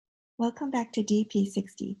Welcome back to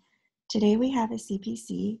DP60. Today we have a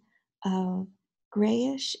CPC of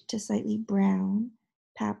grayish to slightly brown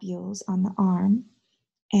papules on the arm,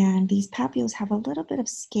 and these papules have a little bit of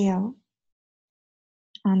scale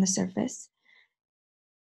on the surface.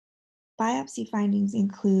 Biopsy findings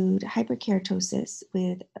include hyperkeratosis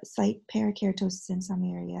with slight parakeratosis in some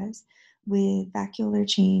areas, with vacuolar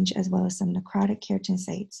change as well as some necrotic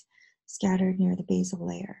keratinocytes scattered near the basal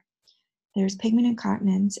layer. There's pigment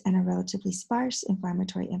incontinence and a relatively sparse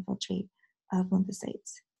inflammatory infiltrate of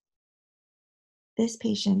lymphocytes. This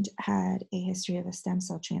patient had a history of a stem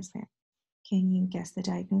cell transplant. Can you guess the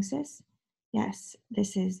diagnosis? Yes,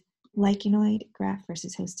 this is lichenoid graft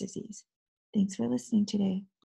versus host disease. Thanks for listening today.